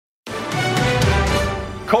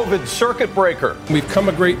COVID circuit breaker. We've come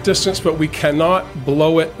a great distance, but we cannot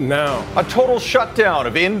blow it now. A total shutdown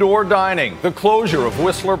of indoor dining, the closure of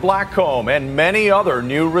Whistler Blackcomb, and many other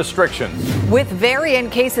new restrictions. With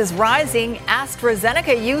variant cases rising,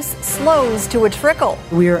 AstraZeneca use slows to a trickle.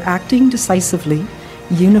 We are acting decisively,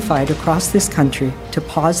 unified across this country to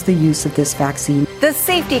pause the use of this vaccine. The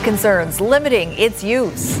safety concerns limiting its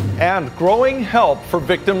use. And growing help for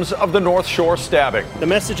victims of the North Shore stabbing. The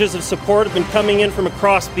messages of support have been coming in from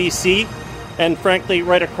across BC and, frankly,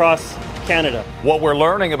 right across Canada. What we're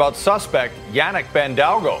learning about suspect Yannick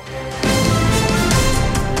Bandaugo.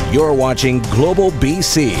 You're watching Global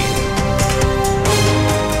BC.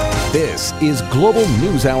 This is Global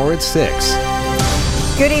News Hour at 6.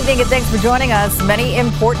 Good evening and thanks for joining us. Many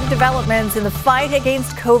important developments in the fight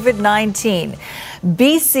against COVID-19.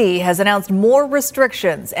 BC has announced more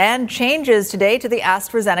restrictions and changes today to the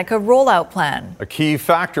AstraZeneca rollout plan. A key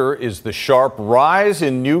factor is the sharp rise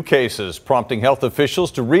in new cases, prompting health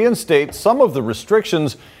officials to reinstate some of the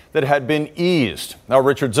restrictions that had been eased. Now,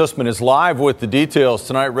 Richard Zussman is live with the details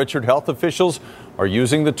tonight. Richard, health officials are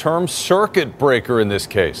using the term circuit breaker in this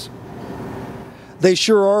case. They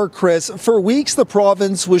sure are, Chris. For weeks, the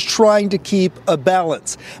province was trying to keep a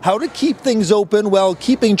balance. How to keep things open while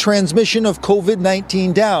keeping transmission of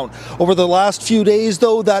COVID-19 down. Over the last few days,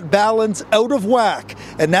 though, that balance out of whack.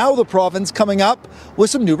 And now the province coming up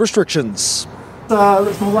with some new restrictions.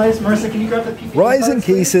 Let's mobilize. Marissa, can you grab the PPE? Rise in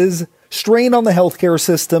cases, strain on the healthcare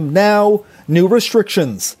system. Now, new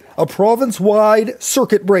restrictions. A province-wide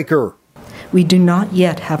circuit breaker. We do not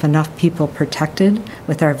yet have enough people protected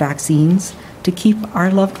with our vaccines to keep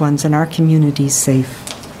our loved ones and our communities safe.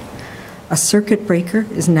 A circuit breaker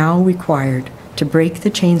is now required to break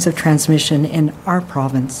the chains of transmission in our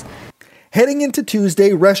province. Heading into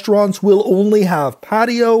Tuesday, restaurants will only have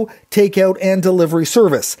patio, takeout, and delivery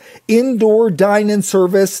service. Indoor dine-in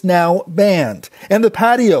service now banned. And the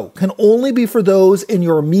patio can only be for those in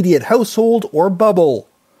your immediate household or bubble.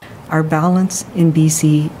 Our balance in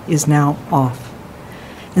BC is now off.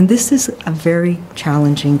 And this is a very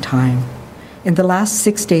challenging time. In the last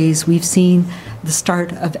 6 days, we've seen the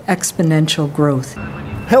start of exponential growth.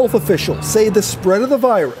 Health officials say the spread of the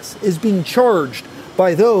virus is being charged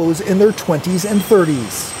by those in their 20s and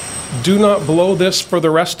 30s. Do not blow this for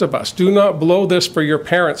the rest of us. Do not blow this for your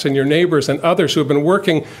parents and your neighbors and others who have been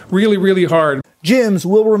working really, really hard. Gyms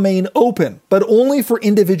will remain open, but only for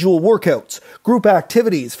individual workouts. Group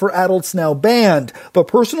activities for adults now banned, but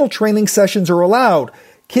personal training sessions are allowed.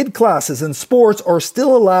 Kid classes and sports are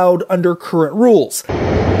still allowed under current rules.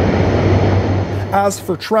 As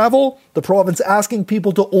for travel, the province asking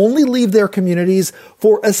people to only leave their communities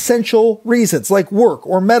for essential reasons like work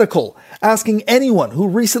or medical, asking anyone who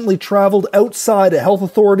recently traveled outside a health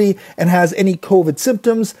authority and has any COVID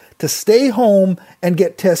symptoms to stay home and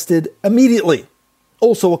get tested immediately.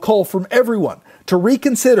 Also a call from everyone to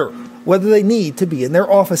reconsider whether they need to be in their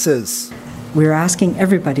offices. We're asking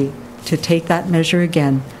everybody to take that measure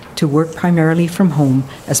again, to work primarily from home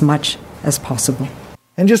as much as possible.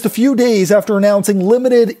 And just a few days after announcing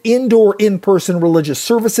limited indoor in-person religious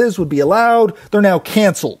services would be allowed, they're now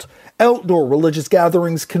cancelled. Outdoor religious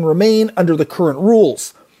gatherings can remain under the current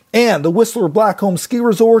rules. And the Whistler Blackcomb Ski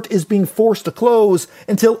Resort is being forced to close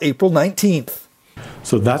until April 19th.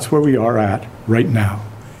 So that's where we are at right now.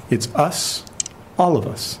 It's us, all of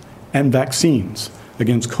us, and vaccines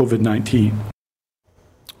against COVID-19.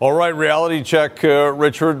 All right, reality check,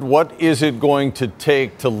 Richard. What is it going to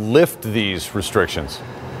take to lift these restrictions?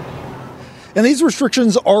 And these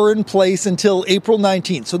restrictions are in place until April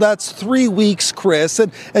 19th. So that's 3 weeks, Chris.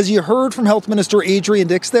 And as you heard from Health Minister Adrian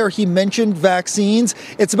Dix there, he mentioned vaccines.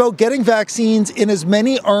 It's about getting vaccines in as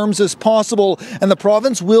many arms as possible. And the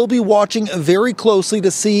province will be watching very closely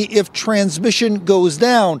to see if transmission goes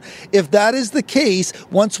down. If that is the case,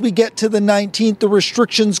 once we get to the 19th, the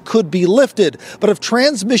restrictions could be lifted. But if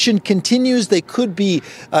transmission continues, they could be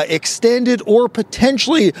extended, or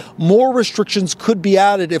potentially more restrictions could be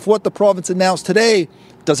added if what the province announced today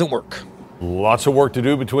doesn't work. Lots of work to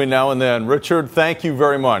do between now and then. Richard, thank you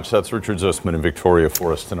very much. That's Richard Zussman in Victoria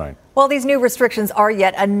for us tonight. Well, these new restrictions are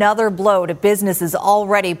yet another blow to businesses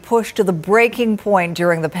already pushed to the breaking point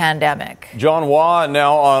during the pandemic. John Waugh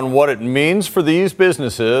now on what it means for these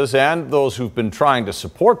businesses and those who've been trying to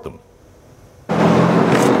support them. Hey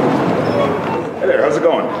there, how's it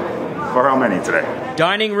going? For how many today?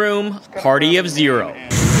 Dining room, party of zero.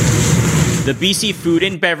 The BC food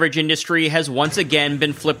and beverage industry has once again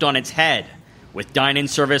been flipped on its head, with dine-in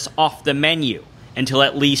service off the menu until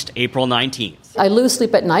at least April 19th. I lose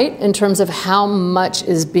sleep at night in terms of how much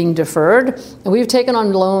is being deferred. And we've taken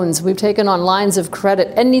on loans, we've taken on lines of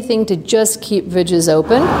credit, anything to just keep Vidges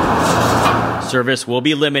open. Service will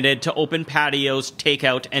be limited to open patios,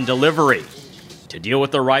 takeout, and delivery to deal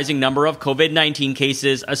with the rising number of COVID-19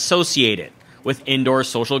 cases associated with indoor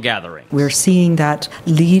social gathering. We're seeing that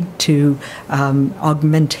lead to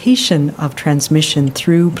augmentation of transmission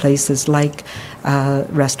through places like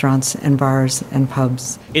restaurants and bars and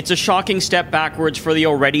pubs. It's a shocking step backwards for the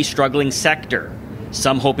already struggling sector.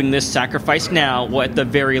 Some hoping this sacrifice now will at the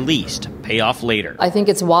very least pay off later. I think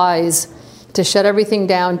it's wise to shut everything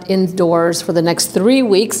down indoors for the next 3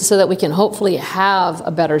 weeks so that we can hopefully have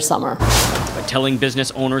a better summer. But telling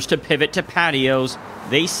business owners to pivot to patios,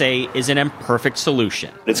 they say, is an imperfect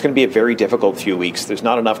solution. It's going to be a very difficult few weeks. There's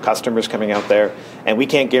not enough customers coming out there, and we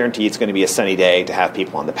can't guarantee it's going to be a sunny day to have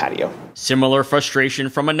people on the patio. Similar frustration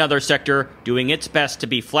from another sector doing its best to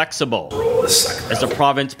be flexible, as the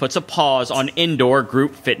province puts a pause on indoor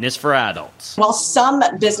group fitness for adults. While some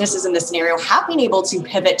businesses in this scenario have been able to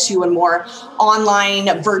pivot to a more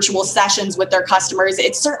online virtual sessions with their customers,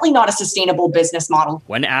 it's certainly not a sustainable business model.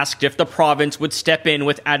 When asked if the province would step in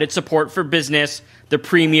with added support for business, the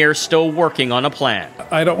Premier still working on a plan.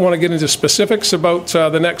 I don't want to get into specifics about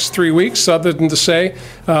the next 3 weeks other than to say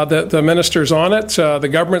that the minister's on it, the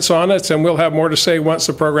government's on it, and we'll have more to say once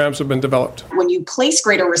the programs have been developed. When you place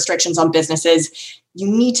greater restrictions on businesses, you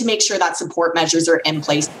need to make sure that support measures are in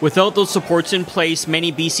place. Without those supports in place,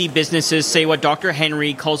 many BC businesses say what Dr.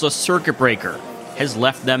 Henry calls a circuit breaker has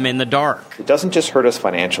left them in the dark. It doesn't just hurt us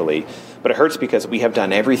financially, but it hurts because we have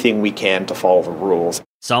done everything we can to follow the rules.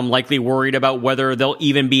 Some likely worried about whether they'll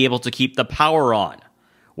even be able to keep the power on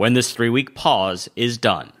when this 3-week pause is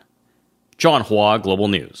done. John Hua, Global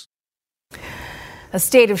News. A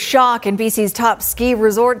state of shock in BC's top ski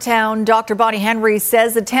resort town. Dr. Bonnie Henry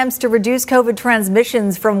says attempts to reduce COVID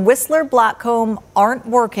transmissions from Whistler Blackcomb aren't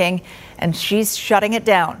working, and she's shutting it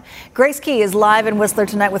down. Grace Key is live in Whistler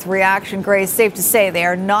tonight with reaction. Grace, safe to say they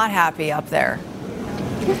are not happy up there.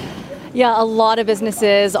 Yeah, a lot of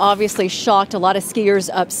businesses obviously shocked, a lot of skiers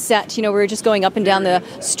upset. You know, we were just going up and down the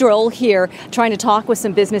stroll here trying to talk with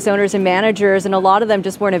some business owners and managers, and a lot of them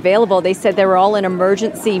just weren't available. They said they were all in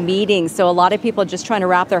emergency meetings, so a lot of people just trying to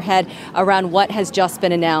wrap their head around what has just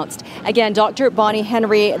been announced. Again, Dr. Bonnie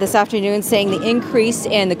Henry this afternoon saying the increase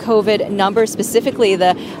in the COVID numbers, specifically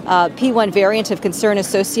the P1 variant of concern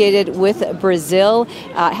associated with Brazil,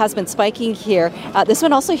 has been spiking here. This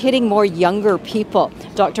one also hitting more younger people.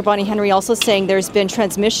 Dr. Bonnie Henry also saying there's been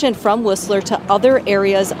transmission from Whistler to other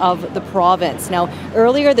areas of the province. Now,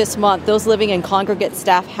 earlier this month, those living in congregate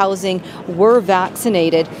staff housing were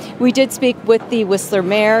vaccinated. We did speak with the Whistler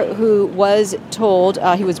mayor, who was told,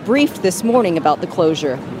 he was briefed this morning about the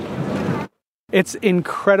closure. It's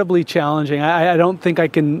incredibly challenging. I don't think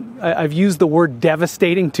I've used the word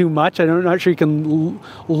devastating too much. I'm not sure you can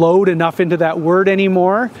load enough into that word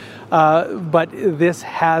anymore. But this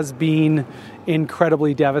has been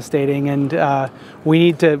incredibly devastating, and we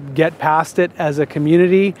need to get past it as a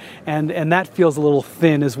community, and that feels a little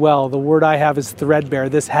thin as well. The word I have is threadbare.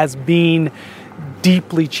 This has been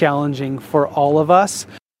deeply challenging for all of us.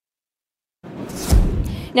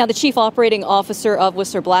 Now, the chief operating officer of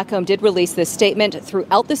Whistler Blackcomb did release this statement.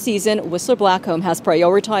 Throughout the season, Whistler Blackcomb has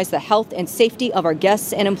prioritized the health and safety of our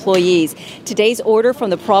guests and employees. Today's order from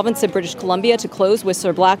the province of British Columbia to close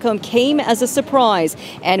Whistler Blackcomb came as a surprise,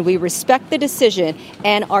 and we respect the decision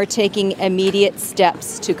and are taking immediate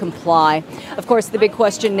steps to comply. Of course, the big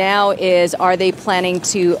question now is, are they planning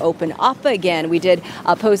to open up again? We did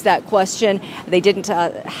pose that question. They didn't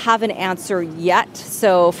have an answer yet.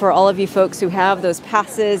 So for all of you folks who have those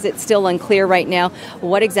passes, it's still unclear right now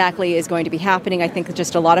what exactly is going to be happening. I think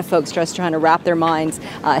just a lot of folks just trying to wrap their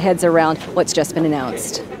heads around what's just been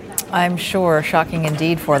announced. I'm sure. Shocking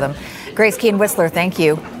indeed for them. Grace Key and Whistler, thank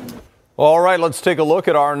you. All right, let's take a look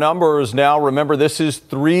at our numbers now. Remember, this is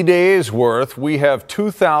 3 days worth. We have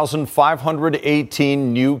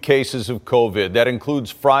 2,518 new cases of COVID. That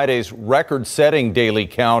includes Friday's record-setting daily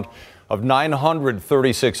count of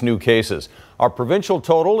 936 new cases. Our provincial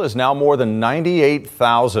total is now more than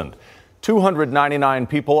 98,000. 299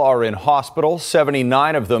 people are in hospital,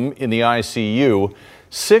 79 of them in the ICU.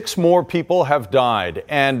 6 more people have died,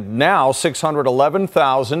 and now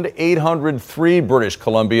 611,803 British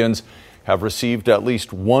Columbians have received at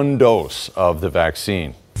least one dose of the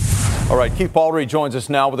vaccine. All right, Keith Baldry joins us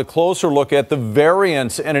now with a closer look at the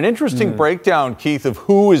variants and an interesting breakdown, Keith, of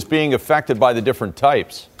who is being affected by the different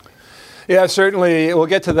types. Yeah, certainly. We'll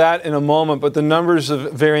get to that in a moment, but the numbers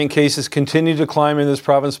of variant cases continue to climb in this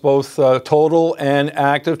province, both total and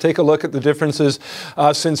active. Take a look at the differences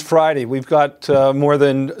since Friday. We've got more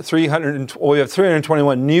than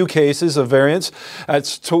 321 new cases of variants.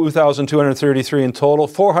 That's 2,233 in total.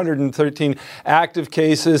 413 active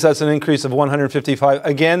cases. That's an increase of 155.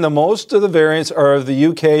 Again, the most of the variants are of the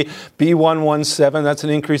UK B117. That's an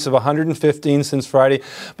increase of 115 since Friday.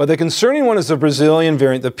 But the concerning one is the Brazilian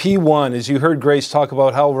variant, the P1. As you heard Grace talk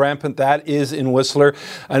about how rampant that is in Whistler,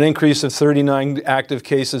 an increase of 39 active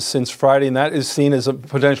cases since Friday, and that is seen as a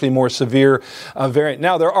potentially more severe variant.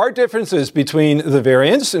 Now, there are differences between the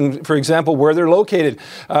variants, and for example, where they're located.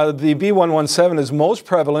 The B117 is most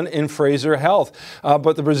prevalent in Fraser Health,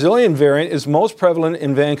 but the Brazilian variant is most prevalent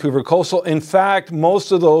in Vancouver Coastal. In fact,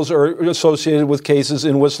 most of those are associated with cases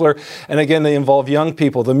in Whistler, and again, they involve young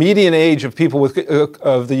people. The median age of people with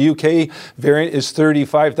of the UK variant is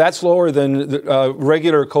 35. That's lower than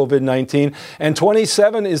regular COVID-19, and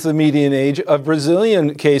 27 is the median age of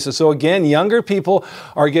Brazilian cases. So again, younger people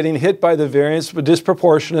are getting hit by the variants, but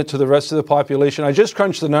disproportionate to the rest of the population. I just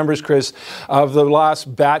crunched the numbers, Chris, of the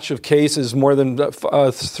last batch of cases, more than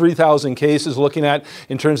 3,000 cases, looking at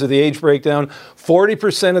in terms of the age breakdown.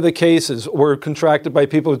 40% of the cases were contracted by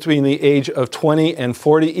people between the age of 20 and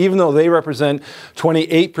 40. Even though they represent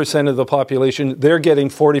 28% of the population, they're getting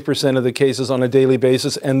 40% of the cases on a daily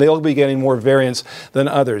basis, and they'll be getting more variants than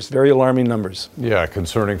others. Very alarming numbers. Yeah,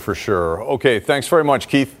 concerning for sure. Okay, thanks very much,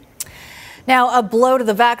 Keith. Now, a blow to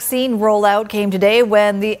the vaccine rollout came today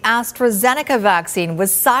when the AstraZeneca vaccine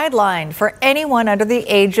was sidelined for anyone under the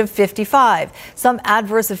age of 55. Some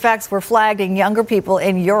adverse effects were flagged in younger people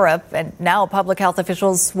in Europe, and now public health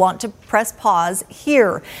officials want to press pause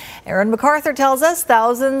here. Aaron MacArthur tells us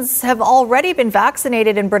thousands have already been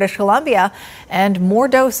vaccinated in British Columbia, and more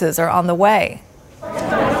doses are on the way.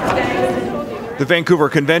 The Vancouver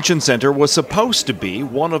Convention Centre was supposed to be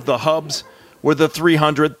one of the hubs where the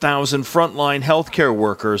 300,000 frontline healthcare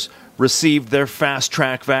workers received their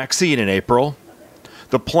fast-track vaccine in April.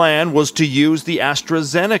 The plan was to use the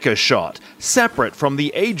AstraZeneca shot, separate from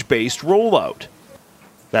the age-based rollout.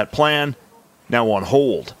 That plan now on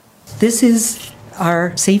hold. This is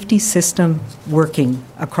our safety system working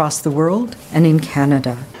across the world and in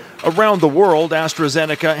Canada. Around the world,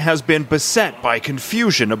 AstraZeneca has been beset by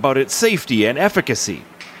confusion about its safety and efficacy.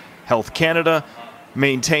 Health Canada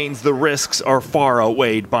maintains the risks are far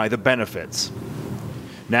outweighed by the benefits.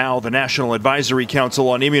 Now, the National Advisory Council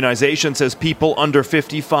on Immunization says people under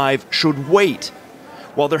 55 should wait.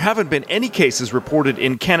 While there haven't been any cases reported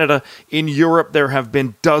in Canada, in Europe there have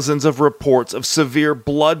been dozens of reports of severe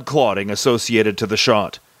blood clotting associated to the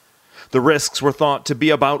shot. The risks were thought to be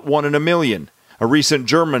about 1 in a million. A recent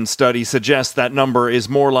German study suggests that number is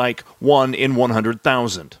more like 1 in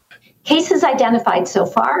 100,000. Cases identified so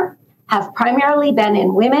far have primarily been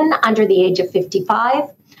in women under the age of 55,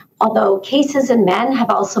 although cases in men have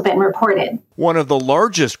also been reported. One of the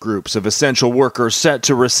largest groups of essential workers set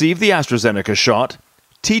to receive the AstraZeneca shot,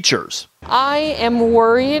 teachers. I am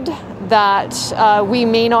worried that we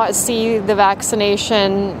may not see the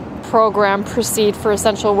vaccination program proceed for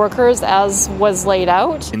essential workers as was laid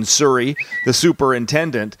out. In Surrey, the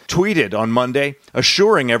superintendent tweeted on Monday,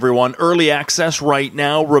 assuring everyone early access right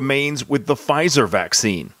now remains with the Pfizer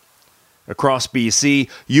vaccine. Across BC,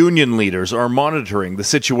 union leaders are monitoring the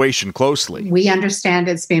situation closely. We understand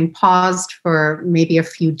it's been paused for maybe a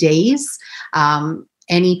few days.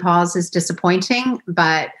 Any pause is disappointing,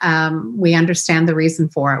 but we understand the reason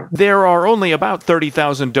for it. There are only about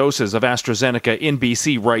 30,000 doses of AstraZeneca in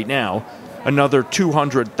BC right now. Another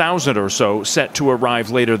 200,000 or so set to arrive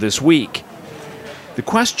later this week. The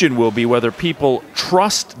question will be whether people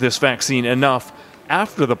trust this vaccine enough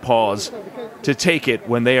after the pause to take it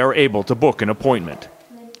when they are able to book an appointment.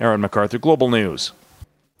 Aaron MacArthur, Global News.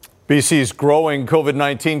 BC's growing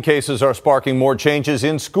COVID-19 cases are sparking more changes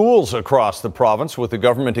in schools across the province, with the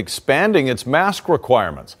government expanding its mask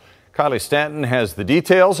requirements. Kylie Stanton has the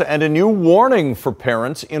details and a new warning for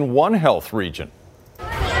parents in One Health region.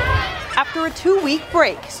 After a 2-week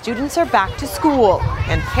break, students are back to school,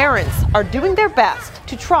 and parents are doing their best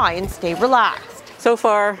to try and stay relaxed. So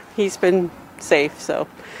far, he's been safe, so.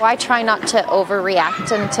 I try not to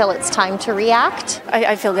overreact until it's time to react.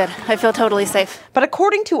 I feel good. I feel totally safe. But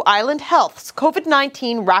according to Island Health's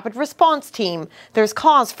COVID-19 rapid response team, there's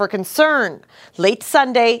cause for concern. Late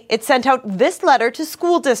Sunday, it sent out this letter to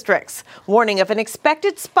school districts, warning of an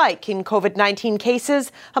expected spike in COVID-19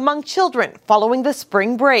 cases among children following the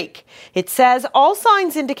spring break. It says all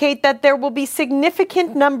signs indicate that there will be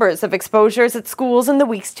significant numbers of exposures at schools in the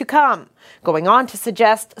weeks to come. going on to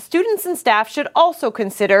suggest students and staff should also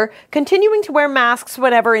consider continuing to wear masks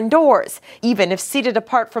whenever indoors, even if seated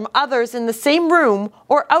apart from others in the same room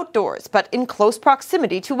or outdoors, but in close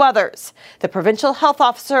proximity to others. The provincial health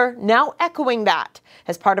officer now echoing that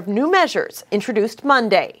as part of new measures introduced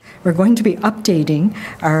Monday. We're going to be updating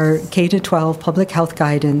our K-12 public health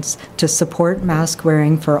guidance to support mask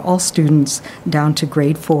wearing for all students down to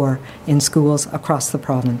grade 4 in schools across the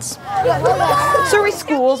province. Surrey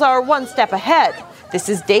schools are one step ahead. This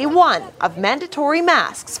is day 1 of mandatory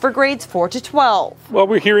masks for grades 4 to 12. Well,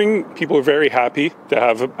 we're hearing people are very happy to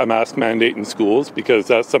have a mask mandate in schools because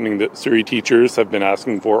that's something that Surrey teachers have been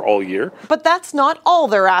asking for all year. But that's not all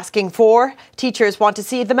they're asking for. Teachers want to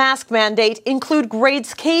see the mask mandate include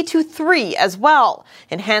grades K to 3 as well,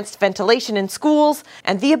 enhanced ventilation in schools,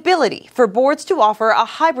 and the ability for boards to offer a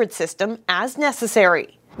hybrid system as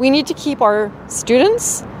necessary. We need to keep our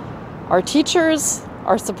students, our teachers,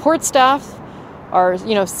 our support staff, our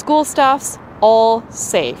school staffs all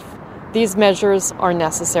safe. These measures are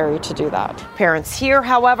necessary to do that. Parents here,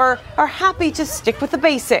 however, are happy to stick with the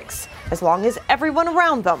basics as long as everyone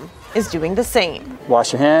around them is doing the same.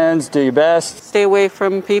 Wash your hands, do your best. Stay away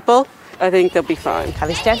from people. I think they'll be fine.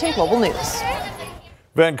 Kylie Stanton, Global News.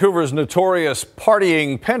 Vancouver's notorious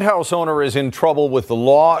partying penthouse owner is in trouble with the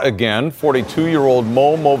law again. 42-year-old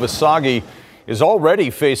Mo Movasagi is already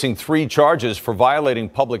facing 3 charges for violating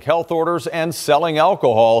public health orders and selling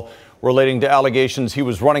alcohol relating to allegations he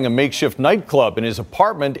was running a makeshift nightclub in his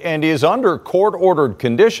apartment and is under court-ordered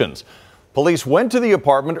conditions. Police went to the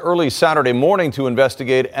apartment early Saturday morning to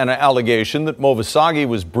investigate an allegation that Movasagi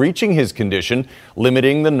was breaching his condition,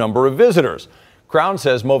 limiting the number of visitors. Crown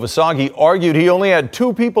says Movasagi argued he only had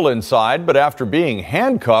 2 people inside, but after being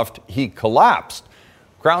handcuffed, he collapsed.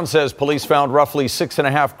 Crown says police found roughly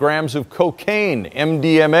 6.5 grams of cocaine,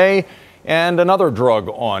 MDMA, and another drug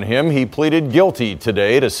on him. He pleaded guilty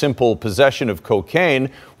today to simple possession of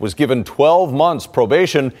cocaine, was given 12 months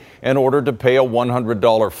probation, and ordered to pay a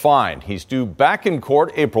 $100 fine. He's due back in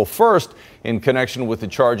court April 1st in connection with the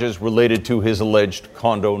charges related to his alleged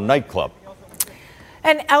condo nightclub.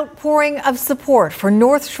 An outpouring of support for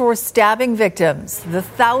North Shore stabbing victims, the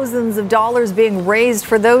thousands of dollars being raised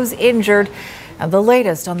for those injured, and the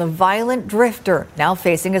latest on the violent drifter now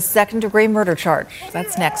facing a second-degree murder charge.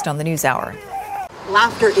 That's next on the NewsHour.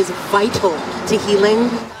 Laughter is vital to healing.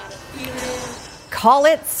 Call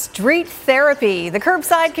it street therapy. The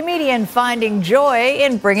curbside comedian finding joy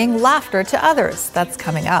in bringing laughter to others. That's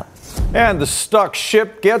coming up. And the stuck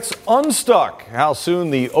ship gets unstuck. How soon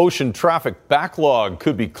the ocean traffic backlog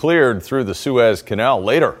could be cleared through the Suez Canal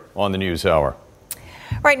later on the NewsHour.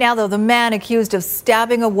 Right now, though, the man accused of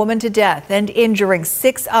stabbing a woman to death and injuring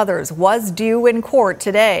 6 others was due in court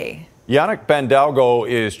today. Yannick Bandaugo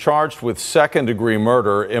is charged with second-degree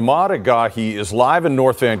murder. Imad Agahi is live in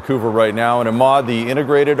North Vancouver right now. And Imad, the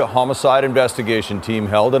Integrated Homicide Investigation Team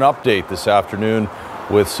held an update this afternoon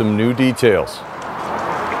with some new details.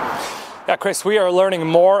 Yeah, Chris, we are learning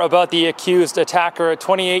more about the accused attacker, a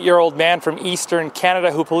 28-year-old man from Eastern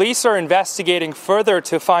Canada who police are investigating further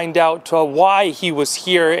to find out why he was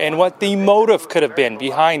here and what the motive could have been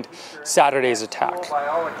behind Saturday's attack.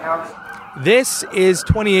 This is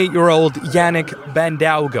 28-year-old Yannick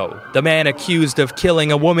Bandaugo, the man accused of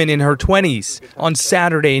killing a woman in her 20s on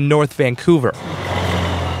Saturday in North Vancouver.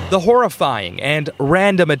 The horrifying and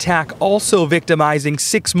random attack also victimizing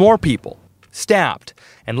 6 more people, stabbed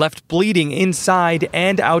and left bleeding inside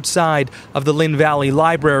and outside of the Lynn Valley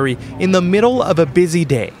Library in the middle of a busy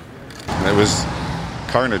day. It was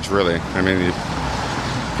carnage, really. I mean,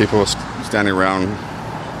 people were standing around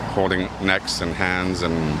holding necks and hands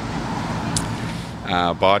and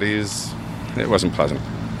bodies. It wasn't pleasant.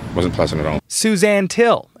 It wasn't pleasant at all. Suzanne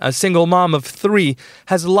Till, a single mom of 3,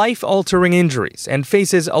 has life-altering injuries and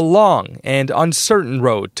faces a long and uncertain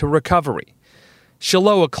road to recovery.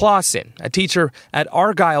 Shiloah Clausen, a teacher at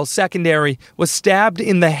Argyle Secondary, was stabbed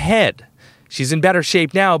in the head. She's in better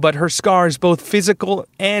shape now, but her scars, both physical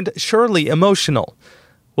and surely emotional,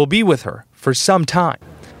 will be with her for some time.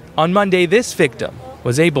 On Monday, this victim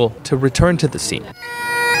was able to return to the scene.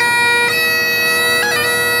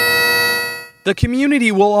 The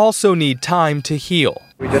community will also need time to heal.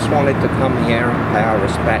 We just wanted to come here and pay our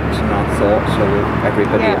respects and our thoughts to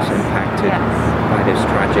everybody who's impacted by this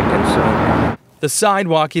tragic incident. The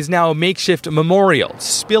sidewalk is now a makeshift memorial,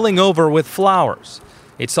 spilling over with flowers.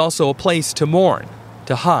 It's also a place to mourn,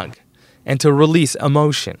 to hug, and to release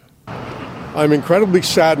emotion. I'm incredibly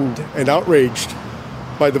saddened and outraged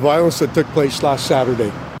by the violence that took place last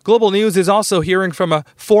Saturday. Global News is also hearing from a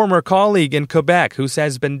former colleague in Quebec who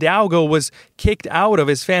says Bandaugo was kicked out of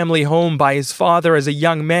his family home by his father as a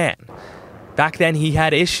young man. Back then he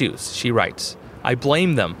had issues, she writes. I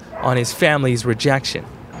blame them on his family's rejection.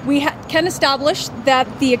 We can establish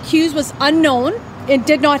that the accused was unknown and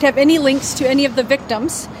did not have any links to any of the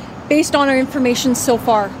victims based on our information so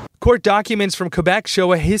far. Court documents from Quebec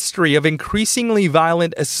show a history of increasingly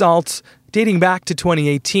violent assaults dating back to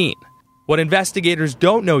 2018. What investigators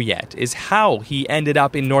don't know yet is how he ended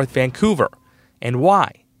up in North Vancouver and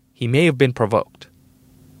why he may have been provoked.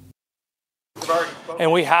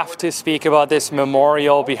 And we have to speak about this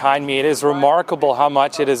memorial behind me. It is remarkable how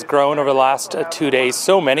much it has grown over the last 2 days.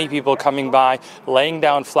 So many people coming by, laying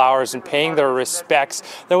down flowers and paying their respects.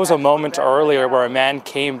 There was a moment earlier where a man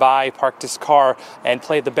came by, parked his car, and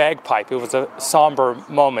played the bagpipe. It was a somber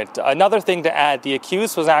moment. Another thing to add, the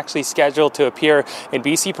accused was actually scheduled to appear in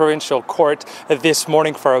BC Provincial Court this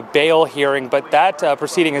morning for a bail hearing, but that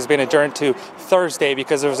proceeding has been adjourned to Thursday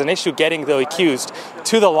because there was an issue getting the accused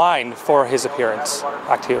to the line for his appearance.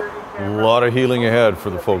 Back to you. A lot of healing ahead for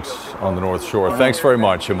the folks on the North Shore. Thanks very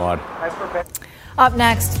much, Ahmad. Up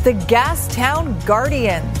next, the Gastown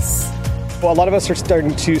Guardians. Well, a lot of us are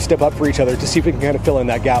starting to step up for each other to see if we can kind of fill in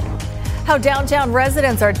that gap. How downtown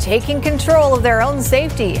residents are taking control of their own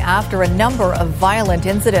safety after a number of violent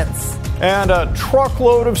incidents. And a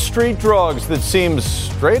truckload of street drugs that seems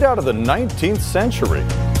straight out of the 19th century.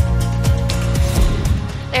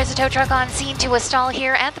 There's a tow truck on scene to a stall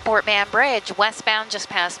here at the Port Mann Bridge. Westbound just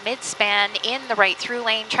past mid-span in the right-through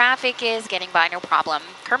lane. Traffic is getting by no problem.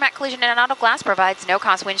 Kermac Collision and Auto Glass provides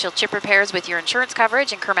no-cost windshield chip repairs with your insurance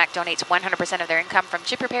coverage, and Kermac donates 100% of their income from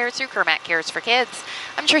chip repairs through Kermac Cares for Kids.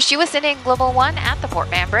 I'm Trish Jewison in Global One at the Port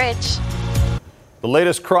Mann Bridge. The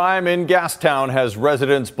latest crime in Gastown has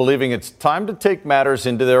residents believing it's time to take matters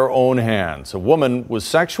into their own hands. A woman was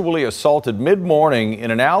sexually assaulted mid-morning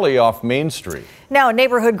in an alley off Main Street. Now a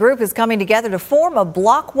neighborhood group is coming together to form a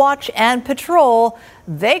block watch and patrol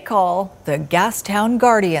they call the Gastown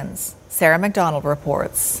Guardians. Sarah McDonald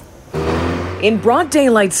reports. In broad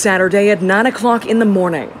daylight Saturday at 9 o'clock in the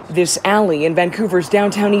morning, this alley in Vancouver's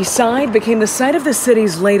downtown east side became the site of the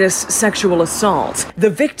city's latest sexual assault.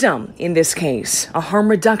 The victim, in this case, a harm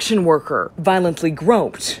reduction worker, violently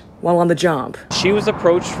groped while on the job. She was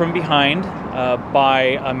approached from behind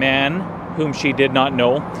by a man whom she did not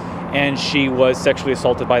know, and she was sexually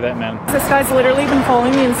assaulted by that man. This guy's literally been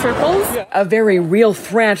following me in circles. A very real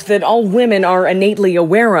threat that all women are innately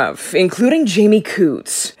aware of, including Jamie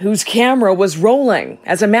Coots, whose camera was rolling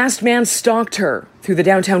as a masked man stalked her through the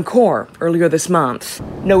downtown core earlier this month.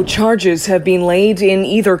 No charges have been laid in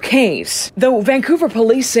either case, though Vancouver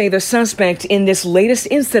police say the suspect in this latest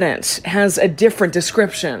incident has a different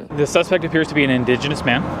description. The suspect appears to be an Indigenous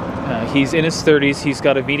man. He's in his 30s. He's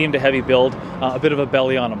got a medium to heavy build, a bit of a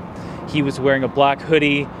belly on him. He was wearing a black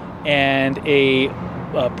hoodie and a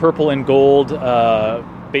purple and gold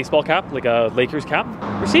baseball cap, like a Lakers cap.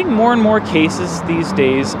 We're seeing more and more cases these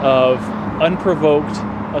days of unprovoked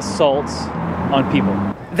assaults on people.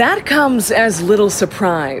 That comes as little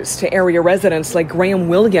surprise to area residents like Graham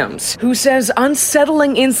Williams, who says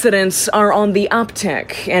unsettling incidents are on the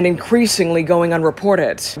uptick and increasingly going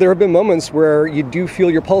unreported. There have been moments where you do feel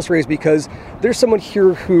your pulse raise because there's someone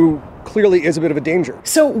here who clearly is a bit of a danger.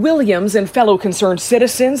 So Williams and fellow concerned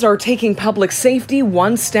citizens are taking public safety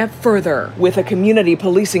one step further with a community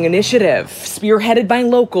policing initiative spearheaded by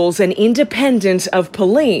locals and independent of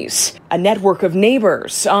police, a network of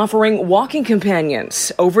neighbors offering walking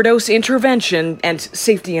companions, overdose intervention, and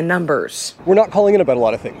safety in numbers. We're not calling in about a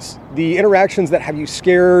lot of things. The interactions that have you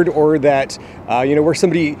scared or that, where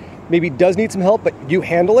somebody maybe does need some help, but you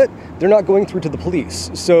handle it, they're not going through to the police.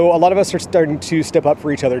 So a lot of us are starting to step up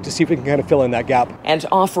for each other to see if we can kind of fill in that gap. And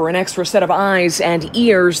offer an extra set of eyes and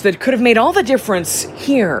ears that could have made all the difference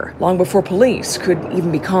here, long before police could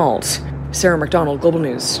even be called. Sarah McDonald, Global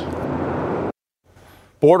News.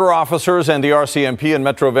 Border officers and the RCMP in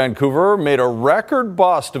Metro Vancouver made a record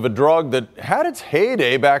bust of a drug that had its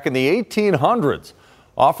heyday back in the 1800s.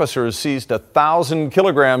 Officers seized 1,000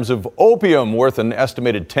 kilograms of opium worth an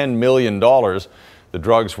estimated $10 million. The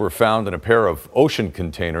drugs were found in a pair of ocean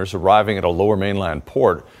containers arriving at a Lower Mainland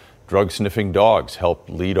port. Drug-sniffing dogs helped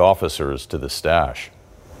lead officers to the stash.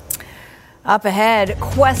 Up ahead,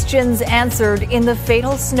 questions answered in the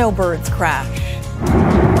fatal snowbirds crash.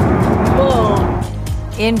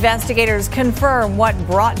 Investigators confirm what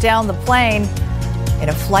brought down the plane in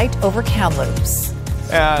a flight over Kamloops.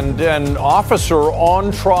 And an officer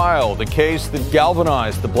on trial, the case that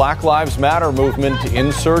galvanized the Black Lives Matter movement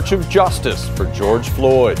in search of justice for George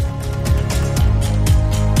Floyd.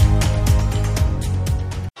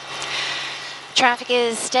 Traffic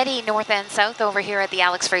is steady north and south over here at the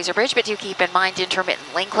Alex Fraser Bridge, but do keep in mind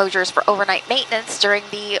intermittent lane closures for overnight maintenance during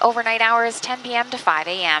the overnight hours 10 p.m. to 5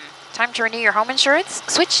 a.m. Time to renew your home insurance?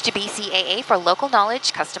 Switch to BCAA for local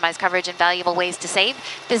knowledge, customized coverage, and valuable ways to save.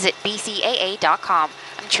 Visit bcaa.com.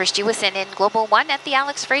 I'm Trish Jewison in Global One at the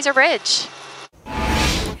Alex Fraser Bridge.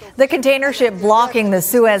 The container ship blocking the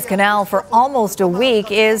Suez Canal for almost a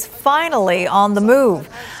week is finally on the move.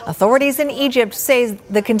 Authorities in Egypt say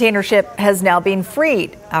the container ship has now been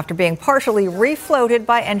freed after being partially refloated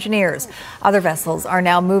by engineers. Other vessels are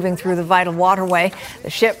now moving through the vital waterway.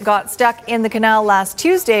 The ship got stuck in the canal last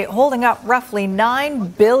Tuesday, holding up roughly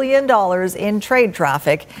 $9 billion in trade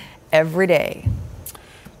traffic every day.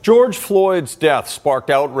 George Floyd's death sparked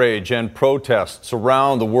outrage and protests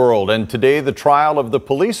around the world, and today the trial of the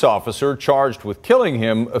police officer charged with killing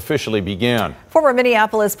him officially began. Former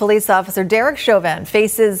Minneapolis police officer Derek Chauvin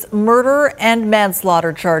faces murder and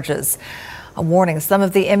manslaughter charges. A warning, some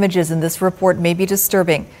of the images in this report may be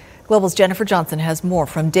disturbing. Global's Jennifer Johnson has more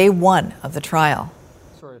from day one of the trial.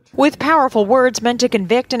 With powerful words meant to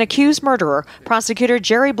convict an accused murderer, prosecutor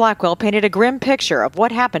Jerry Blackwell painted a grim picture of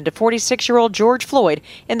what happened to 46-year-old George Floyd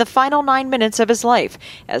in the final 9 minutes of his life,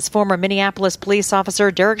 as former Minneapolis police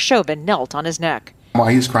officer Derek Chauvin knelt on his neck. While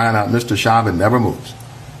he's crying out, Mr. Chauvin never moves.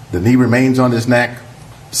 The knee remains on his neck,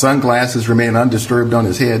 sunglasses remain undisturbed on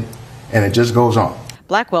his head, and it just goes on.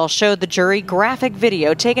 Blackwell showed the jury graphic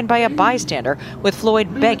video taken by a bystander with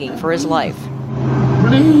Floyd begging for his life.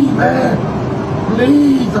 Please, man.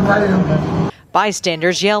 Please,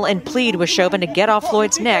 Bystanders yell and plead with Chauvin to get off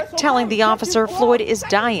Floyd's neck, telling the officer Floyd is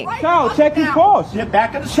dying. Check his pulse.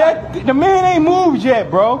 Check. The man ain't moved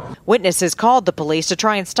yet, bro. Witnesses called the police to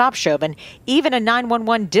try and stop Chauvin. Even a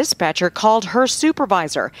 911 dispatcher called her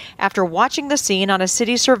supervisor after watching the scene on a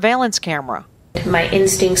city surveillance camera. My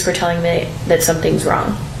instincts were telling me that something's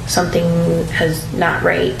wrong. Something is not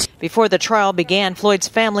right. Before the trial began, Floyd's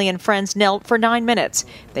family and friends knelt for 9 minutes.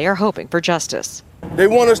 They are hoping for justice. They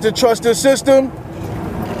want us to trust the system.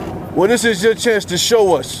 Well, this is your chance to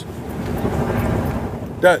show us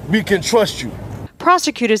that we can trust you.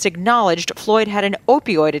 Prosecutors acknowledged Floyd had an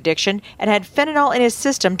opioid addiction and had fentanyl in his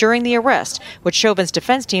system during the arrest, which Chauvin's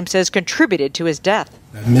defense team says contributed to his death.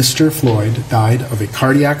 Mr. Floyd died of a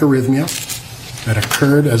cardiac arrhythmia that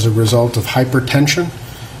occurred as a result of hypertension,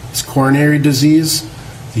 his coronary disease,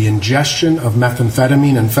 the ingestion of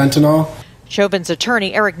methamphetamine and fentanyl. Chauvin's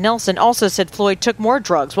attorney, Eric Nelson, also said Floyd took more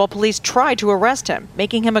drugs while police tried to arrest him,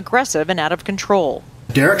 making him aggressive and out of control.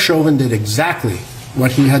 Derek Chauvin did exactly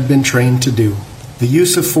what he had been trained to do. The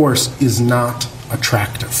use of force is not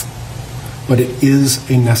attractive, but it is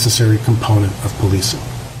a necessary component of policing.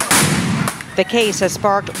 The case has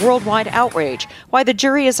sparked worldwide outrage, why the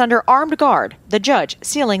jury is under armed guard, the judge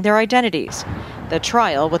sealing their identities. The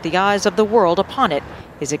trial, with the eyes of the world upon it,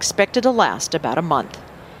 is expected to last about a month.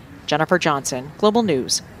 Jennifer Johnson, Global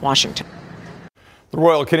News, Washington. The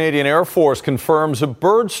Royal Canadian Air Force confirms a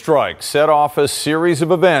bird strike set off a series of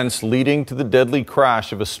events leading to the deadly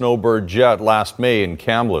crash of a snowbird jet last May in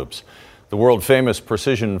Kamloops. The world-famous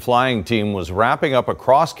precision flying team was wrapping up a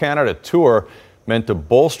cross-Canada tour meant to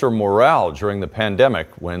bolster morale during the pandemic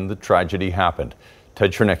when the tragedy happened.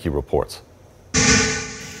 Ted Chernecki reports.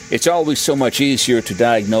 It's always so much easier to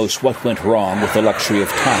diagnose what went wrong with the luxury of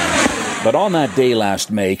time. But on that day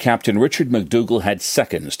last May, Captain Richard McDougall had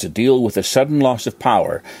seconds to deal with a sudden loss of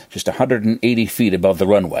power just 180 feet above the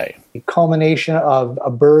runway. The culmination of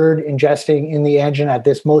a bird ingesting in the engine at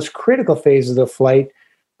this most critical phase of the flight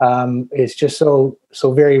is just so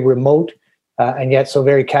very remote and yet so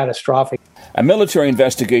very catastrophic. A military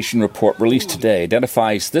investigation report released today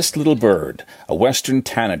identifies this little bird, a western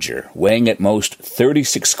tanager, weighing at most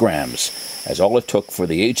 36 grams, as all it took for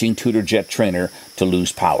the aging Tudor jet trainer to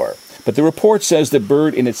lose power. But the report says the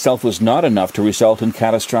bird in itself was not enough to result in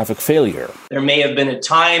catastrophic failure. There may have been a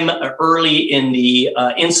time early in the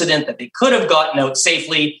incident that they could have gotten out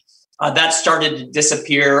safely. That started to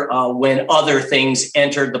disappear when other things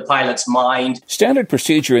entered the pilot's mind. Standard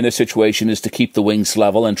procedure in this situation is to keep the wings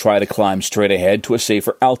level and try to climb straight ahead to a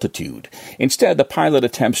safer altitude. Instead, the pilot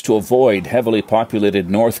attempts to avoid heavily populated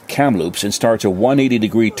North Kamloops and starts a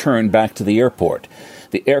 180-degree turn back to the airport.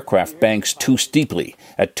 The aircraft banks too steeply,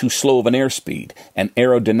 at too slow of an airspeed, and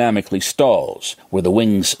aerodynamically stalls, where the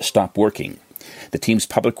wings stop working. The team's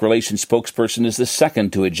public relations spokesperson is the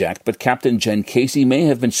second to eject, but Captain Jen Casey may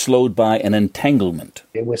have been slowed by an entanglement.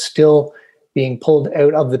 It was still being pulled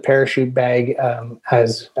out of the parachute bag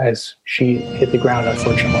as she hit the ground,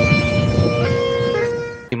 unfortunately.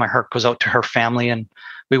 My heart goes out to her family, and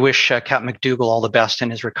we wish Captain McDougall all the best in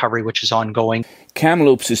his recovery, which is ongoing.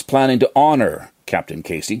 Kamloops is planning to honor Captain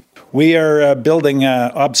Casey. We are building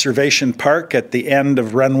an observation park at the end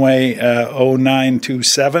of runway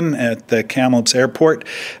 0927 at the Kamloops Airport.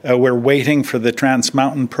 We're waiting for the Trans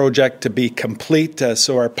Mountain project to be complete,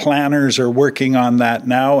 so our planners are working on that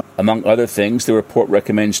now. Among other things, the report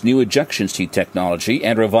recommends new ejection seat technology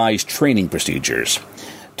and revised training procedures.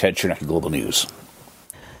 Ted Chernak, Global News.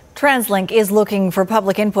 TransLink is looking for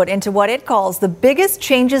public input into what it calls the biggest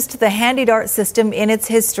changes to the HandyDART system in its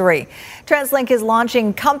history. TransLink is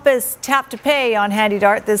launching Compass Tap to Pay on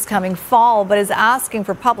HandyDART this coming fall, but is asking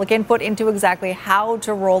for public input into exactly how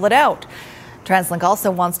to roll it out. TransLink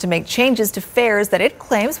also wants to make changes to fares that it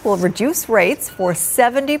claims will reduce rates for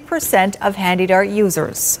 70% of HandyDART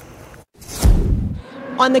users.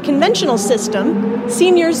 On the conventional system,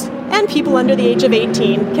 seniors and people under the age of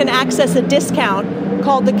 18 can access a discount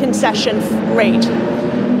called the concession rate.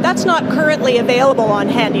 That's not currently available on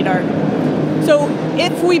HandyDART. So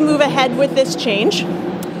if we move ahead with this change,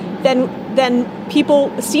 then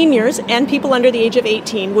people, seniors and people under the age of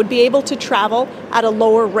 18 would be able to travel at a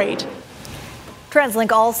lower rate.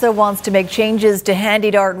 TransLink also wants to make changes to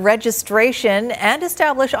HandyDART registration and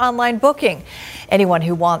establish online booking. Anyone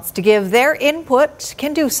who wants to give their input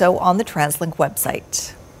can do so on the TransLink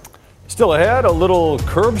website. Still ahead, a little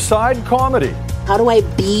curbside comedy. How do I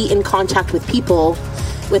be in contact with people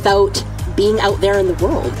without being out there in the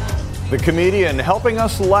world? The comedian helping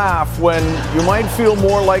us laugh when you might feel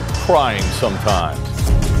more like crying sometimes.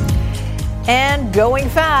 And going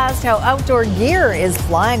fast, how outdoor gear is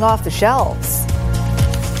flying off the shelves.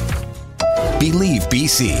 Believe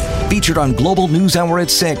BC, featured on Global News Hour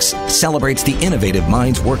at 6, celebrates the innovative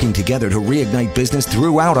minds working together to reignite business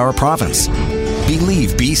throughout our province.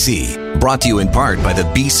 Believe BC, brought to you in part by the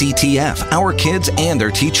BCTF, our kids and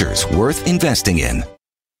their teachers, worth investing in.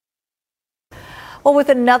 Well, with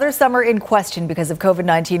another summer in question because of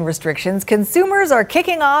COVID-19 restrictions, consumers are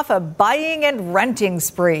kicking off a buying and renting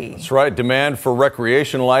spree. That's right. Demand for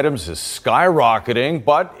recreational items is skyrocketing,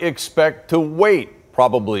 but expect to wait.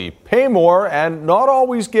 Probably pay more and not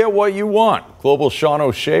always get what you want. Global Sean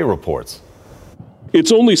O'Shea reports.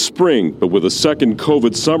 It's only spring, but with a second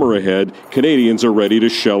COVID summer ahead, Canadians are ready to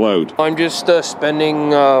shell out. I'm just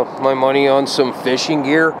spending my money on some fishing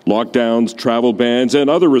gear. Lockdowns, travel bans, and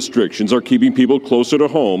other restrictions are keeping people closer to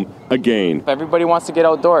home again. Everybody wants to get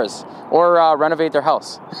outdoors or renovate their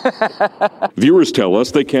house. Viewers tell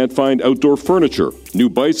us they can't find outdoor furniture. New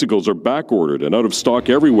bicycles are back-ordered and out of stock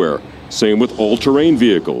everywhere. Same with all-terrain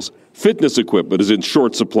vehicles. Fitness equipment is in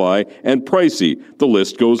short supply and pricey. The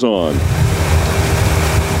list goes on.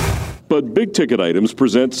 But big-ticket items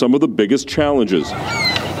present some of the biggest challenges.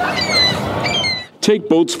 Take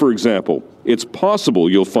boats, for example. It's possible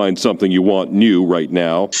you'll find something you want new right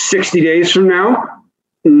now. 60 days from now,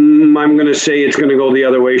 I'm going to say it's going to go the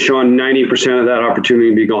other way, Sean. 90% of that opportunity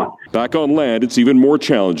will be gone. Back on land, it's even more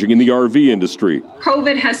challenging in the RV industry.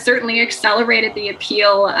 COVID has certainly accelerated the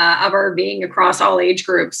appeal of RVing across all age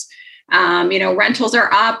groups. Rentals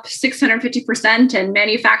are up 650% and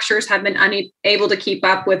manufacturers have been unable to keep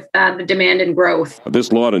up with the demand and growth.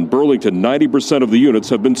 This lot in Burlington, 90% of the units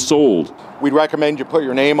have been sold. We'd recommend you put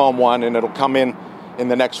your name on one and it'll come in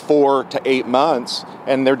the next 4 to 8 months,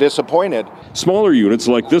 and they're disappointed. Smaller units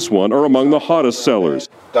like this one are among the hottest sellers.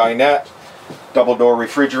 Dinette, double-door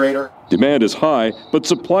refrigerator. Demand is high, but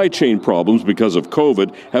supply chain problems because of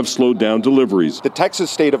COVID have slowed down deliveries. The Texas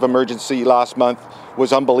state of emergency last month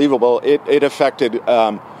was unbelievable. It affected,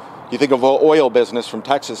 you think of oil business from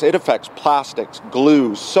Texas, it affects plastics,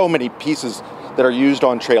 glue, so many pieces that are used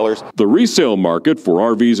on trailers. The resale market for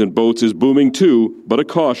RVs and boats is booming too, but a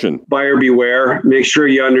caution. Buyer beware. Make sure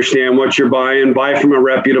you understand what you're buying. Buy from a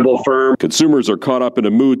reputable firm. Consumers are caught up in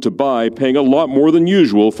a mood to buy, paying a lot more than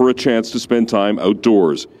usual for a chance to spend time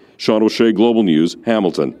outdoors. Sean O'Shea, Global News,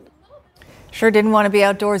 Hamilton. Sure didn't want to be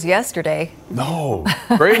outdoors yesterday. No.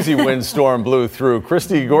 Crazy windstorm blew through.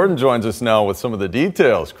 Christy Gordon joins us now with some of the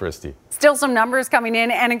details. Christy. Still some numbers coming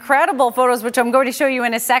in and incredible photos, which I'm going to show you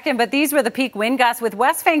in a second. But these were the peak wind gusts, with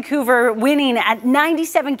West Vancouver winning at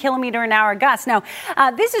 97 kilometer an hour gusts. Now,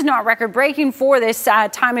 this is not record breaking for this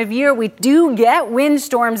time of year. We do get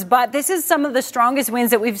windstorms, but this is some of the strongest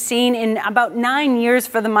winds that we've seen in about 9 years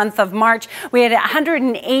for the month of March. We had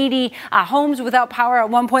 180 homes without power at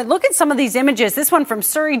one point. Look at some of these images. This one from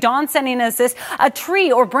Surrey, Dawn sending us this, a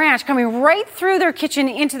tree or branch coming right through their kitchen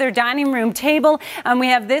into their dining room table. And we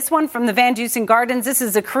have this one from from the Van Dusen Gardens. This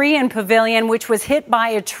is a Korean pavilion which was hit by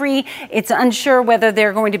a tree. It's unsure whether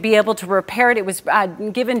they're going to be able to repair it. It was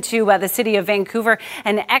given to the city of Vancouver,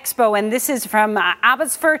 an expo, and this is from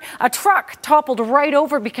Abbotsford. A truck toppled right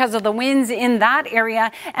over because of the winds in that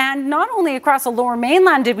area. And not only across the Lower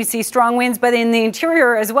Mainland did we see strong winds, but in the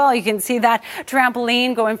interior as well. You can see that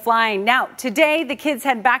trampoline going flying. Now, today, the kids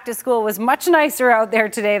head back to school. It was much nicer out there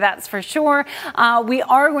today, that's for sure. We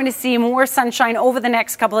are going to see more sunshine over the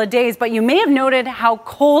next couple of days, but you may have noted how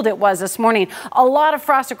cold it was this morning. A lot of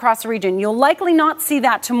frost across the region. You'll likely not see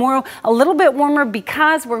that tomorrow. A little bit warmer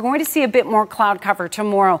because we're going to see a bit more cloud cover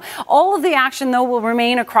tomorrow. All of the action, though, will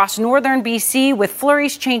remain across northern BC with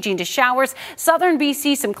flurries changing to showers. Southern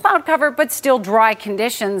BC, some cloud cover, but still dry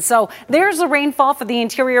conditions. So there's the rainfall for the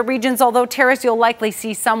interior regions, although Terrace, you'll likely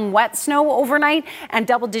see some wet snow overnight and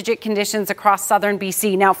double-digit conditions across southern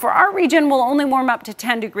BC. Now, for our region, we'll only warm up to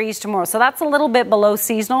 10 degrees tomorrow, so that's a little bit below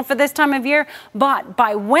seasonal for this time of year. But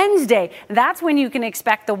by Wednesday, that's when you can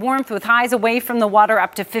expect the warmth with highs away from the water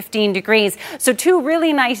up to 15 degrees. So 2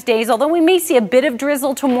 really nice days, although we may see a bit of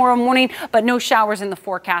drizzle tomorrow morning, but no showers in the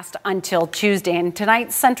forecast until Tuesday. And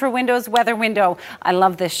tonight's Central Windows weather window, I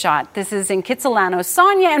love this shot. This is in Kitsilano.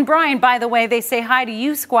 Sonia and Brian, by the way, they say hi to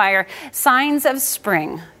you, Squire. Signs of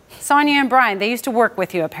spring. Sonia and Brian, they used to work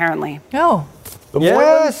with you, apparently. Oh. The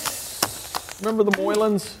Moylans? Remember the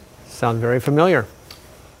Moylans? Sounds very familiar.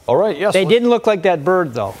 All right, yes. They didn't look like that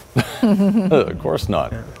bird, though. Of course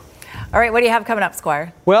not. All right, what do you have coming up,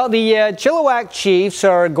 Squire? Well, the Chilliwack Chiefs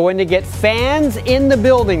are going to get fans in the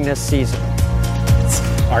building this season.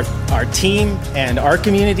 Our team and our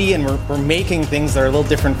community, and we're making things that are a little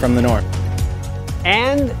different from the norm.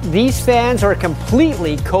 And these fans are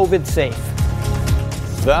completely COVID safe.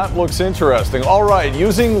 That looks interesting. All right,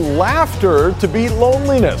 using laughter to beat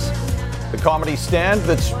loneliness. The comedy stand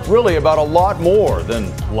that's really about a lot more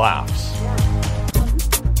than laughs.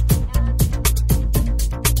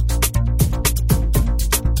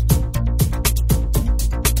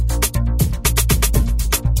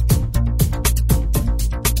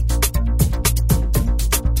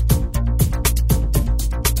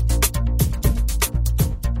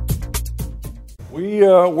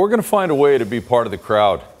 We're going to find a way to be part of the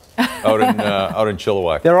crowd out in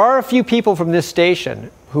Chilliwack. There are a few people from this station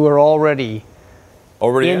who are already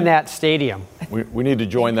in that stadium. We need to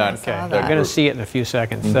join that. Okay, we're going to see it in a few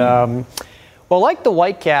seconds. Mm-hmm. Well, like the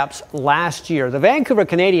Whitecaps last year, the Vancouver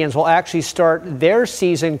Canadians will actually start their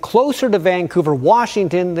season closer to Vancouver,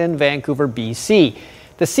 Washington than Vancouver, BC.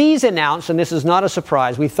 The Seas announced, and this is not a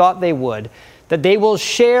surprise, we thought they would, that they will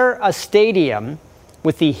share a stadium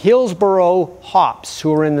with the Hillsborough Hops,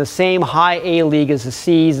 who are in the same high A league as the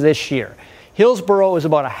Seas this year. Hillsborough is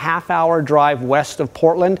about a half-hour drive west of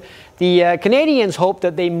Portland. The Canadians hope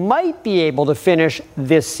that they might be able to finish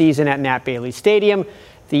this season at Nat Bailey Stadium.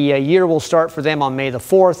 The year will start for them on May the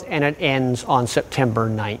 4th, and it ends on September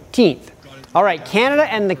 19th. All right,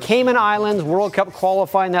 Canada and the Cayman Islands World Cup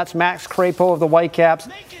qualifying. That's Max Crepeau of the Whitecaps.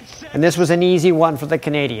 And this was an easy one for the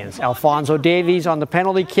Canadians. Alphonso Davies on the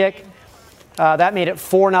penalty kick. That made it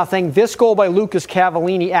 4-0. This goal by Lucas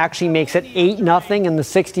Cavallini actually makes it 8-0 in the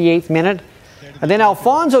 68th minute. And then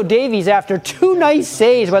Alphonso Davies, after 2 nice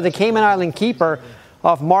saves by the Cayman Island keeper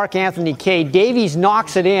off Mark Anthony Kaye, Davies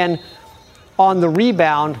knocks it in on the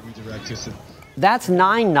rebound. That's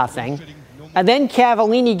 9-0. And then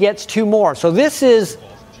Cavallini gets 2 more. So this is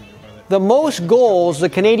the most goals the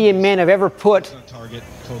Canadian men have ever put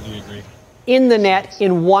in the net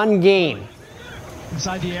in one game.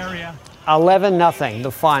 Inside the area. 11-0,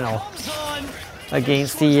 the final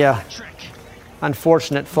against the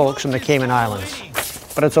unfortunate folks from the Cayman Islands.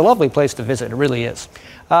 But it's a lovely place to visit, it really is.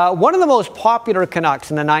 One of the most popular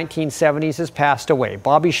Canucks in the 1970s has passed away.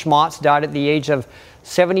 Bobby Schmotz died at the age of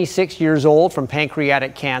 76 years old from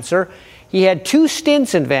pancreatic cancer. He had 2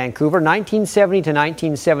 stints in Vancouver, 1970 to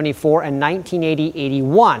 1974 and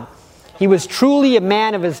 1980-81. He was truly a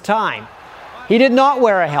man of his time. He did not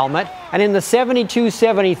wear a helmet, and in the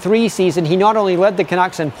 72-73 season, he not only led the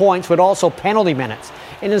Canucks in points, but also penalty minutes.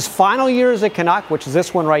 In his final year as a Canuck, which is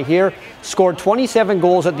this one right here, scored 27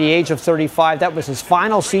 goals at the age of 35. That was his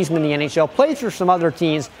final season in the NHL. Played for some other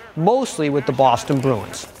teams, mostly with the Boston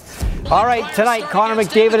Bruins. All right, tonight, Connor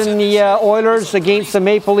McDavid and the Oilers against the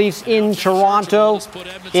Maple Leafs in Toronto.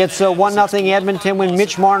 It's 1-0 Edmonton when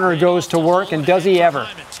Mitch Marner goes to work, and does he ever.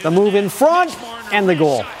 The move in front and the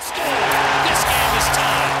goal.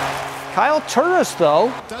 Kyle Turris,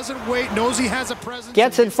 though, doesn't wait, knows he has a presence.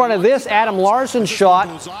 Gets in front of this Adam Larson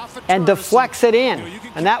shot and deflects it in.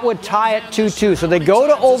 And that would tie it 2-2. So they go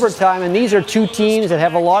to overtime, and these are two teams that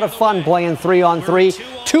have a lot of fun playing 3-on-3.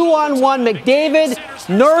 2-on-1, McDavid,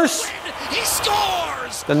 Nurse. He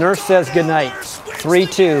scores! The Nurse says goodnight.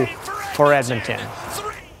 3-2 for Edmonton.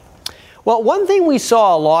 Well, one thing we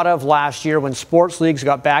saw a lot of last year when sports leagues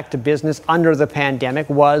got back to business under the pandemic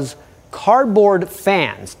was cardboard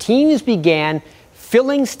fans. Teams began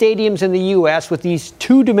filling stadiums in the U.S. with these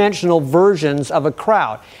two-dimensional versions of a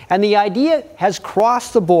crowd. And the idea has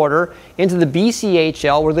crossed the border into the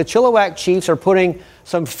BCHL, where the Chilliwack Chiefs are putting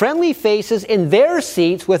some friendly faces in their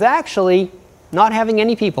seats with actually not having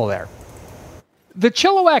any people there. The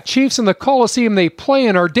Chilliwack Chiefs and the Coliseum they play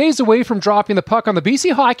in are days away from dropping the puck on the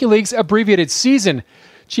BC Hockey League's abbreviated season.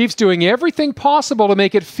 Chiefs doing everything possible to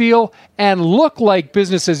make it feel and look like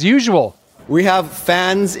business as usual. We have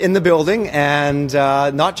fans in the building, and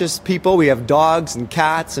not just people. We have dogs and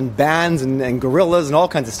cats and bands and gorillas and all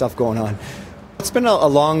kinds of stuff going on. It's been a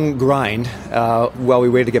long grind while we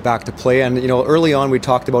waited to get back to play. And, early on we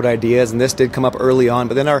talked about ideas, and this did come up early on.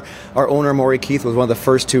 But then our owner, Maury Keith, was one of the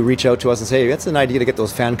first to reach out to us and say, hey, that's an idea to get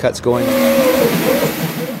those fan cuts going.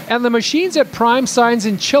 And the machines at Prime Signs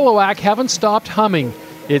in Chilliwack haven't stopped humming.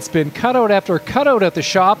 It's been cutout after cutout at the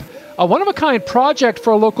shop, a one-of-a-kind project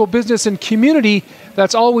for a local business and community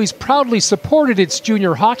that's always proudly supported its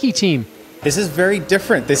junior hockey team. This is very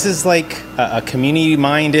different. This is like a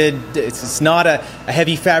community-minded, it's not a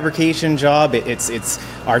heavy fabrication job. It's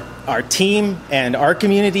our team and our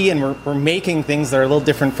community, and we're making things that are a little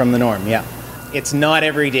different from the norm, yeah. It's not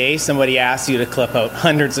every day somebody asks you to clip out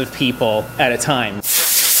hundreds of people at a time.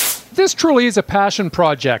 This truly is a passion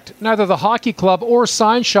project. Neither the hockey club or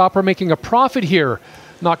sign shop are making a profit here.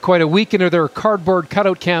 Not quite a week into their cardboard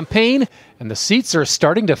cutout campaign, and the seats are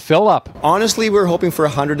starting to fill up. Honestly, we were hoping for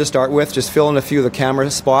 100 to start with, just fill in a few of the camera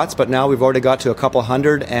spots, but now we've already got to a couple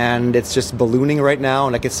hundred, and it's just ballooning right now,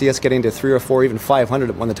 and I could see us getting to 300 or 400, even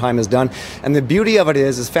 500 when the time is done. And the beauty of it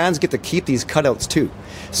is fans get to keep these cutouts too.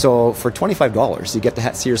 So for $25, you get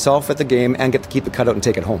to see yourself at the game and get to keep the cutout and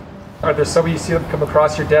take it home. Are there some you see them come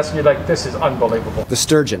across your desk and you're like, this is unbelievable? The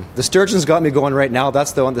sturgeon. The sturgeon's got me going right now.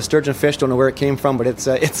 That's the one. The sturgeon fish, don't know where it came from, but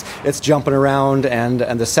it's jumping around. And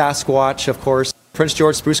the Sasquatch, of course. Prince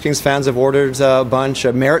George Spruce Kings fans have ordered a bunch.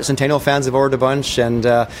 Merritt Centennial fans have ordered a bunch. And,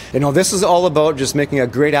 this is all about just making a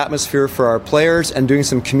great atmosphere for our players and doing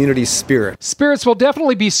some community spirit. Spirits will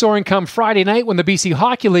definitely be soaring come Friday night when the BC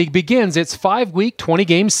Hockey League begins its 5-week,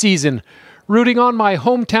 20-game season. Rooting on my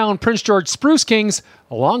hometown Prince George Spruce Kings,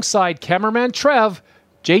 alongside cameraman Trev,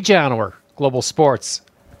 Jay Janower, Global Sports.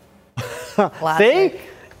 See?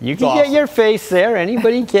 You can get your face there.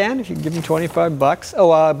 Anybody can if you give them $25.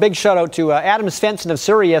 Oh, big shout out to Adam Svensson of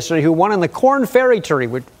Surrey yesterday, who won on the Corn Ferry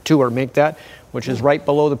Tour. Make that, which is right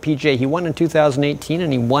below the PGA. He won in 2018,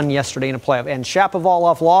 and he won yesterday in a playoff. And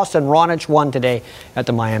Shapovalov lost, and Raonic won today at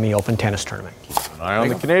the Miami Open tennis tournament. An eye on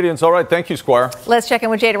the Canadians. All right, thank you, Squire. Let's check in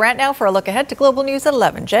with Jay Durant now for a look ahead to Global News at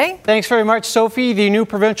 11. Jay? Thanks very much, Sophie. The new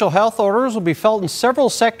provincial health orders will be felt in several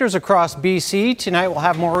sectors across BC. Tonight we'll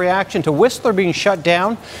have more reaction to Whistler being shut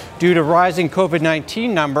down due to rising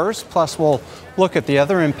COVID-19 numbers. Plus, we'll look at the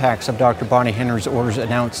other impacts of Dr. Bonnie Henry's orders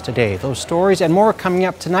announced today. Those stories and more coming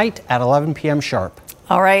up tonight at 11 p.m. sharp.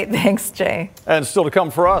 All right, thanks, Jay. And still to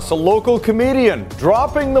come for us, a local comedian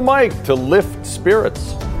dropping the mic to lift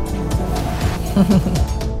spirits.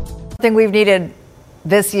 Thing we've needed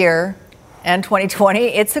this year and 2020,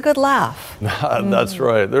 it's a good laugh. That's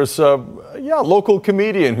right. There's a local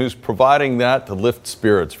comedian who's providing that to lift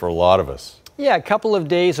spirits for a lot of us. Yeah, a couple of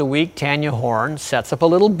days a week, Tanya Horn sets up a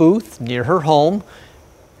little booth near her home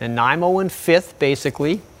in Nanaimo and 5th,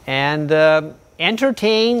 basically, and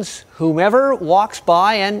entertains whomever walks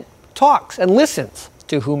by and talks and listens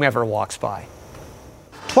to whomever walks by.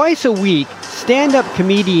 Twice a week, stand-up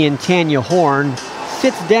comedian Tanya Horn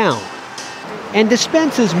sits down and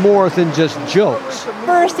dispenses more than just jokes.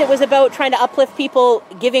 First, it was about trying to uplift people,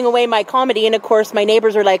 giving away my comedy, and of course my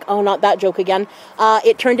neighbors are like, oh, not that joke again.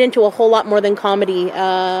 It turned into a whole lot more than comedy.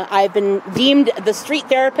 I've been deemed the street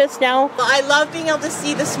therapist now. I love being able to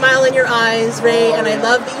see the smile in your eyes, Ray, and I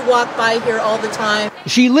love that you walk by here all the time.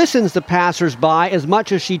 She listens to passers-by as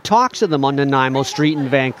much as she talks to them on Nanaimo Street in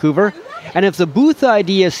Vancouver, and if the booth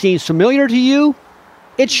idea seems familiar to you,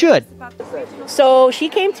 it should. So she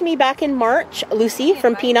came to me back in March, Lucy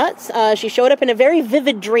from Peanuts. She showed up in a very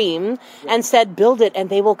vivid dream and said, build it and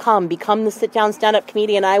they will come. Become the sit-down stand-up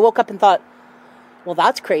comedian. I woke up and thought, well,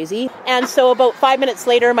 that's crazy. And so about 5 minutes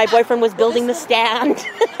later, my boyfriend was building the stand.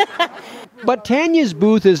 But Tanya's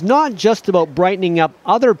booth is not just about brightening up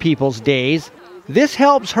other people's days. This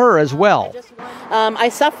helps her as well. I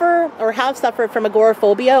suffer or have suffered from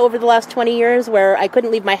agoraphobia over the last 20 years where I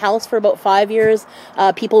couldn't leave my house for about 5 years.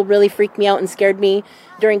 People really freaked me out and scared me.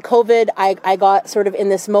 During COVID, I got sort of in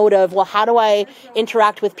this mode of, well, how do I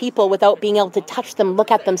interact with people without being able to touch them,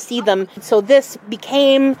 look at them, see them? So this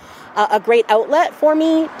became a great outlet for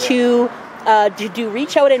me to do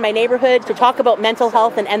reach out in my neighborhood, to talk about mental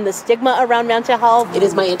health and end the stigma around mental health. It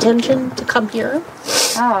is my intention to come here.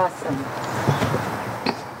 Awesome.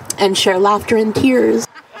 And share laughter and tears.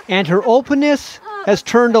 And her openness has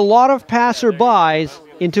turned a lot of passerbys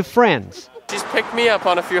into friends. She's picked me up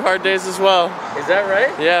on a few hard days as well. Is that right?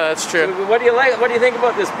 Yeah, that's true. So what do you like? What do you think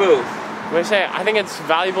about this booth? I think it's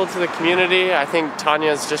valuable to the community. I think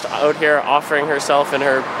Tanya's just out here offering herself in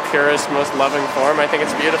her purest, most loving form. I think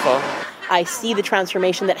it's beautiful. I see the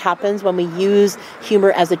transformation that happens when we use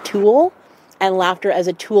humor as a tool and laughter as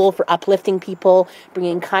a tool for uplifting people,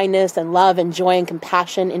 bringing kindness and love and joy and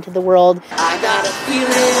compassion into the world. I got a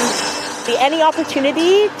feeling. Any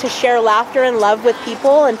opportunity to share laughter and love with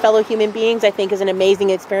people and fellow human beings, I think, is an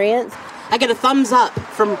amazing experience. I get a thumbs up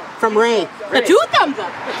from Ray. A 2 thumbs up.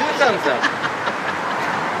 A 2 thumbs up.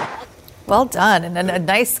 Well done, and a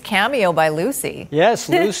nice cameo by Lucy. Yes,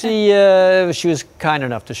 Lucy, she was kind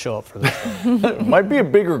enough to show up for this. Might be a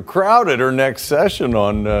bigger crowd at her next session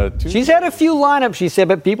on Tuesday. She's had a few lineups, she said,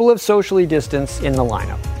 but people have socially distanced in the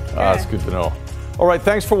lineup. That's good to know. All right,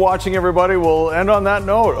 thanks for watching, everybody. We'll end on that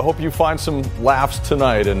note. I hope you find some laughs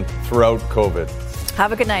tonight and throughout COVID.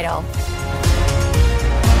 Have a good night, all.